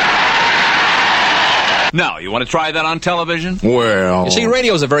 Now, you want to try that on television? Well... You see,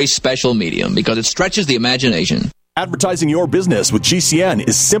 radio is a very special medium because it stretches the imagination. Advertising your business with GCN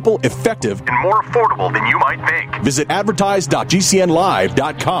is simple, effective, and more affordable than you might think. Visit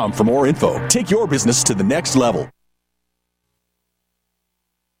advertise.gcnlive.com for more info. Take your business to the next level.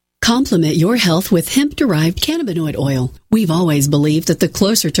 Complement your health with hemp-derived cannabinoid oil. We've always believed that the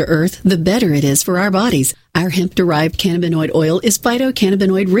closer to Earth, the better it is for our bodies. Our hemp-derived cannabinoid oil is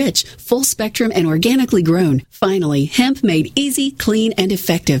phytocannabinoid-rich, full-spectrum, and organically grown. Finally, hemp made easy, clean, and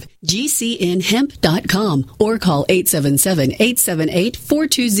effective. GCNhemp.com or call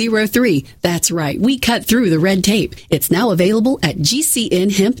 877-878-4203. That's right, we cut through the red tape. It's now available at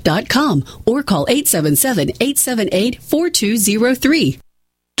GCNhemp.com or call 877-878-4203.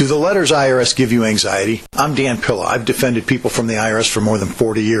 Do the letters IRS give you anxiety? I'm Dan Pilla. I've defended people from the IRS for more than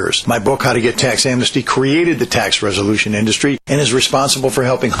 40 years. My book, How to Get Tax Amnesty, created the tax resolution industry and is responsible for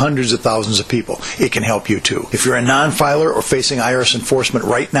helping hundreds of thousands of people. It can help you too. If you're a non-filer or facing IRS enforcement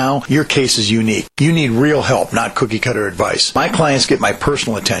right now, your case is unique. You need real help, not cookie-cutter advice. My clients get my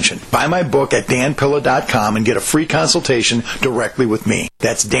personal attention. Buy my book at danpilla.com and get a free consultation directly with me.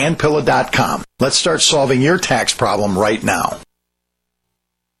 That's danpilla.com. Let's start solving your tax problem right now.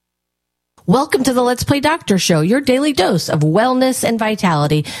 Welcome to the Let's Play Doctor Show, your daily dose of wellness and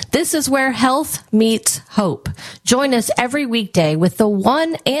vitality. This is where health meets hope. Join us every weekday with the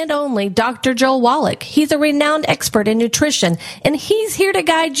one and only Dr. Joel Wallach. He's a renowned expert in nutrition, and he's here to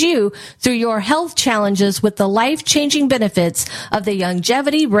guide you through your health challenges with the life-changing benefits of the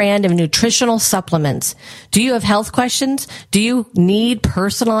Longevity brand of nutritional supplements. Do you have health questions? Do you need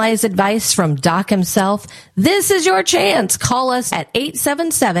personalized advice from Doc himself? This is your chance. Call us at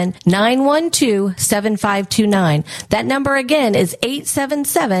 877-912-7529. That number again is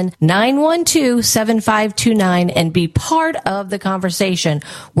 877-912-7529 and be part of the conversation.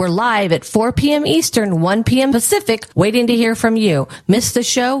 We're live at 4 p.m. Eastern, 1 p.m. Pacific, waiting to hear from you. Miss the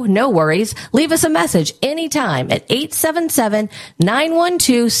show? No worries. Leave us a message anytime at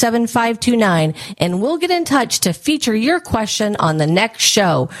 877-912-7529 and we'll get in touch to feature your question on the next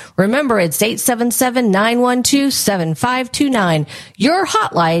show. Remember, it's 877-912-7529, your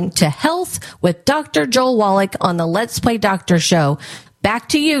hotline to health with Dr. Joel Wallach on the Let's Play Doctor Show. Back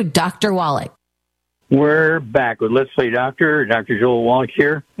to you, Dr. Wallach. We're back with Let's Play Doctor, Dr. Joel Wallach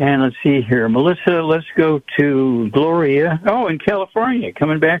here. And let's see here. Melissa, let's go to Gloria. Oh, in California,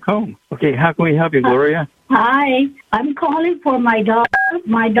 coming back home. Okay, how can we help you, Gloria? Hi, I'm calling for my daughter.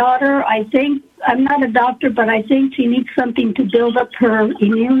 My daughter, I think, I'm not a doctor, but I think she needs something to build up her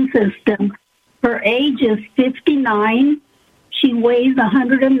immune system. Her age is 59. She weighs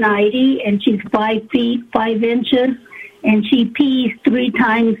 190, and she's 5 feet, 5 inches, and she pees 3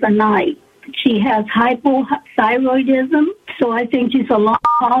 times a night. She has hypothyroidism, so I think she's a lot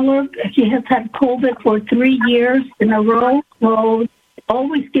taller. She has had COVID for 3 years in a row, so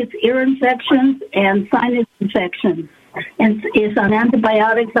always gets ear infections and sinus infections, and is on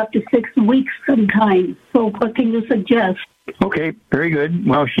antibiotics up to 6 weeks sometimes. So what can you suggest? Okay, very good.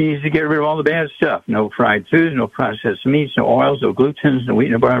 Well, she needs to get rid of all the bad stuff. No fried foods, no processed meats, no oils, no glutens, no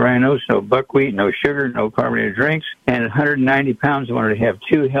wheat, no rhinos, no buckwheat, no sugar, no carbonated drinks. And at 190 pounds, I want her to have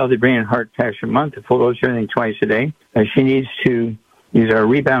 2 healthy brain and heart attacks a month, a full dose of everything twice a day. She needs to use our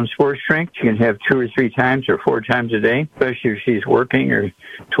Rebound Sports Drink. She can have 2 or 3 times or 4 times a day, especially if she's working or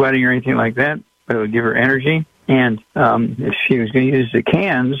sweating or anything like that. But it will give her energy. And if she was going to use the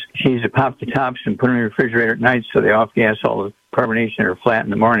cans, she needs to pop the tops and put them in the refrigerator at night so they off-gas all the carbonation or flat in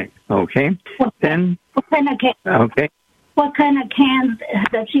the morning. Okay? Then, okay. What kind of cans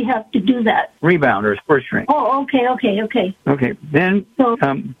does she have to do that? Rebound or sports drink. Oh, okay. Okay. Then,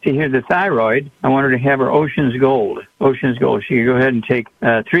 to hear the thyroid, I want her to have her Ocean's Gold. Ocean's Gold. She can go ahead and take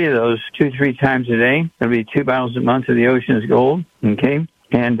 3 of those 2-3 times a day. That'll be 2 bottles a month of the Ocean's Gold. Okay.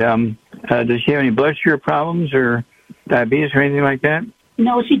 And does she have any blood sugar problems or diabetes or anything like that?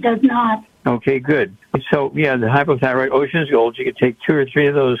 No, she does not. Okay, good. So, yeah, the hypothyroid Ocean's Gold, you could take 2 or 3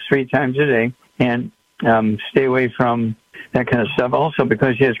 of those 3 times a day and stay away from that kind of stuff. Also,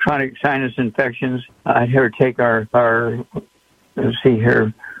 because she has chronic sinus infections, I'd have her take our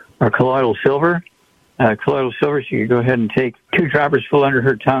colloidal silver. Colloidal silver, she could go ahead and take 2 droppers full under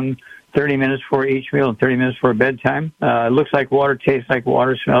her tongue, 30 minutes for each meal and 30 minutes for bedtime. It looks like water, tastes like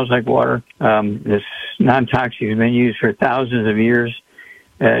water, smells like water. It's non-toxic. It's been used for thousands of years.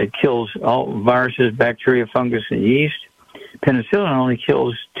 It kills all viruses, bacteria, fungus, and yeast. Penicillin only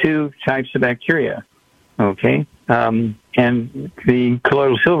kills 2 types of bacteria. Okay? And the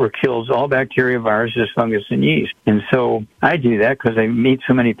colloidal silver kills all bacteria, viruses, fungus, and yeast. And so I do that because I meet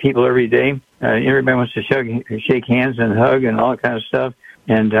so many people every day. Everybody wants to shake hands and hug and all that kind of stuff.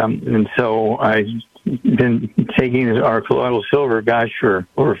 And so I've been taking our colloidal silver, for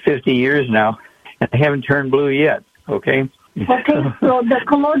over 50 years now, and I haven't turned blue yet. Okay. Okay. So the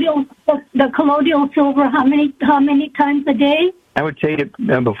colloidal silver, how many times a day? I would take it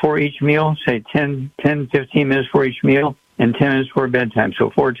before each meal, say 10, 15 minutes for each meal, and 10 minutes for bedtime. So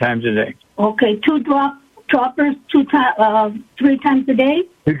 4 times a day. Okay. 2 droppers, 3 times a day.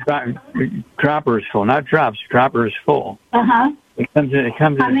 2 droppers full, not drops. Droppers full. It comes in a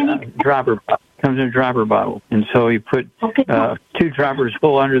dropper bottle, and so you put 2 droppers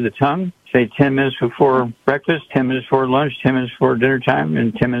full under the tongue. Say 10 minutes before breakfast, 10 minutes before lunch, 10 minutes before dinner time,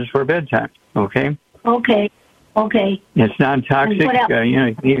 and 10 minutes before bedtime. Okay. Okay. It's non-toxic.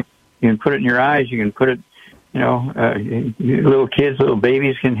 You can put it in your eyes. You can put it. Little kids, little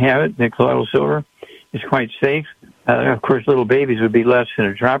babies can have it. The colloidal silver is quite safe. Of course, little babies would be less than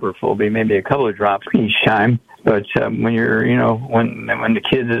a dropper full, be maybe a couple of drops each time. But when you're, when the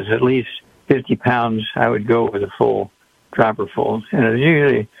kid is at least 50 pounds, I would go with a full dropper full. And it's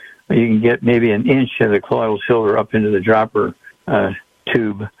usually you can get maybe an inch of the colloidal silver up into the dropper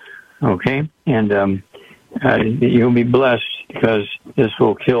tube. Okay, and you'll be blessed because this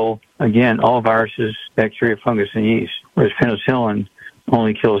will kill again all viruses, bacteria, fungus, and yeast. Whereas penicillin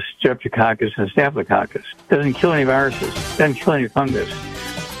only kills streptococcus and staphylococcus. Doesn't kill any viruses. Doesn't kill any fungus.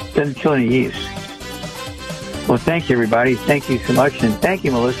 Doesn't kill any yeast. Well, thank you, everybody. Thank you so much. And thank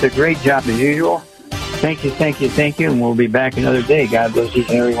you, Melissa. Great job as usual. Thank you. And we'll be back another day. God bless each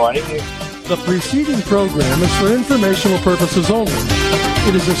and every one of you. The preceding program is for informational purposes only.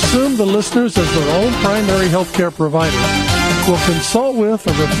 It is assumed the listeners, as their own primary health care provider, will consult with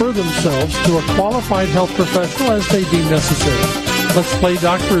or refer themselves to a qualified health professional as they deem necessary. Let's Play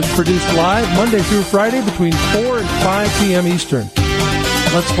Doctor is produced live Monday through Friday between 4 and 5 p.m. Eastern.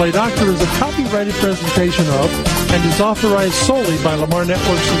 Let's Play Doctor is a copyrighted presentation of and is authorized solely by Lamar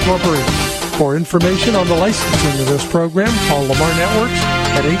Networks Incorporated. For information on the licensing of this program, call Lamar Networks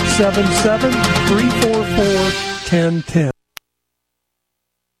at 877-344-1010.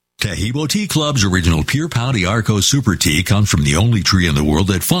 Tahibo Tea Club's original Pure Pau Arco Super Tea comes from the only tree in the world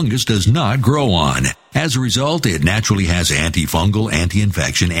that fungus does not grow on. As a result, it naturally has antifungal,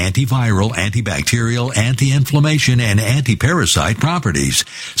 anti-infection, antiviral, antibacterial, anti-inflammation, and anti-parasite properties.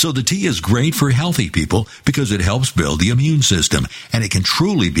 So the tea is great for healthy people because it helps build the immune system, and it can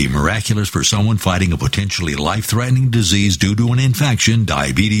truly be miraculous for someone fighting a potentially life-threatening disease due to an infection,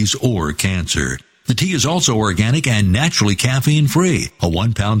 diabetes, or cancer. The tea is also organic and naturally caffeine-free. A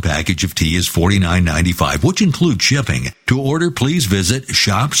 1-pound package of tea is $49.95, which includes shipping. To order, please visit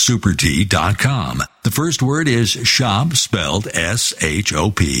shopsupertea.com. The first word is shop, spelled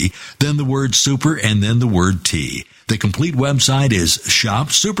S-H-O-P, then the word super, and then the word tea. The complete website is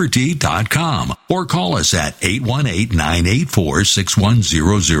shopsupertea.com, or call us at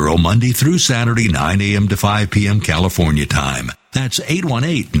 818-984-6100 Monday through Saturday, 9 a.m. to 5 p.m. California time. That's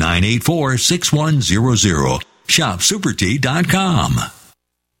 818-984-6100. Shopsupertea.com.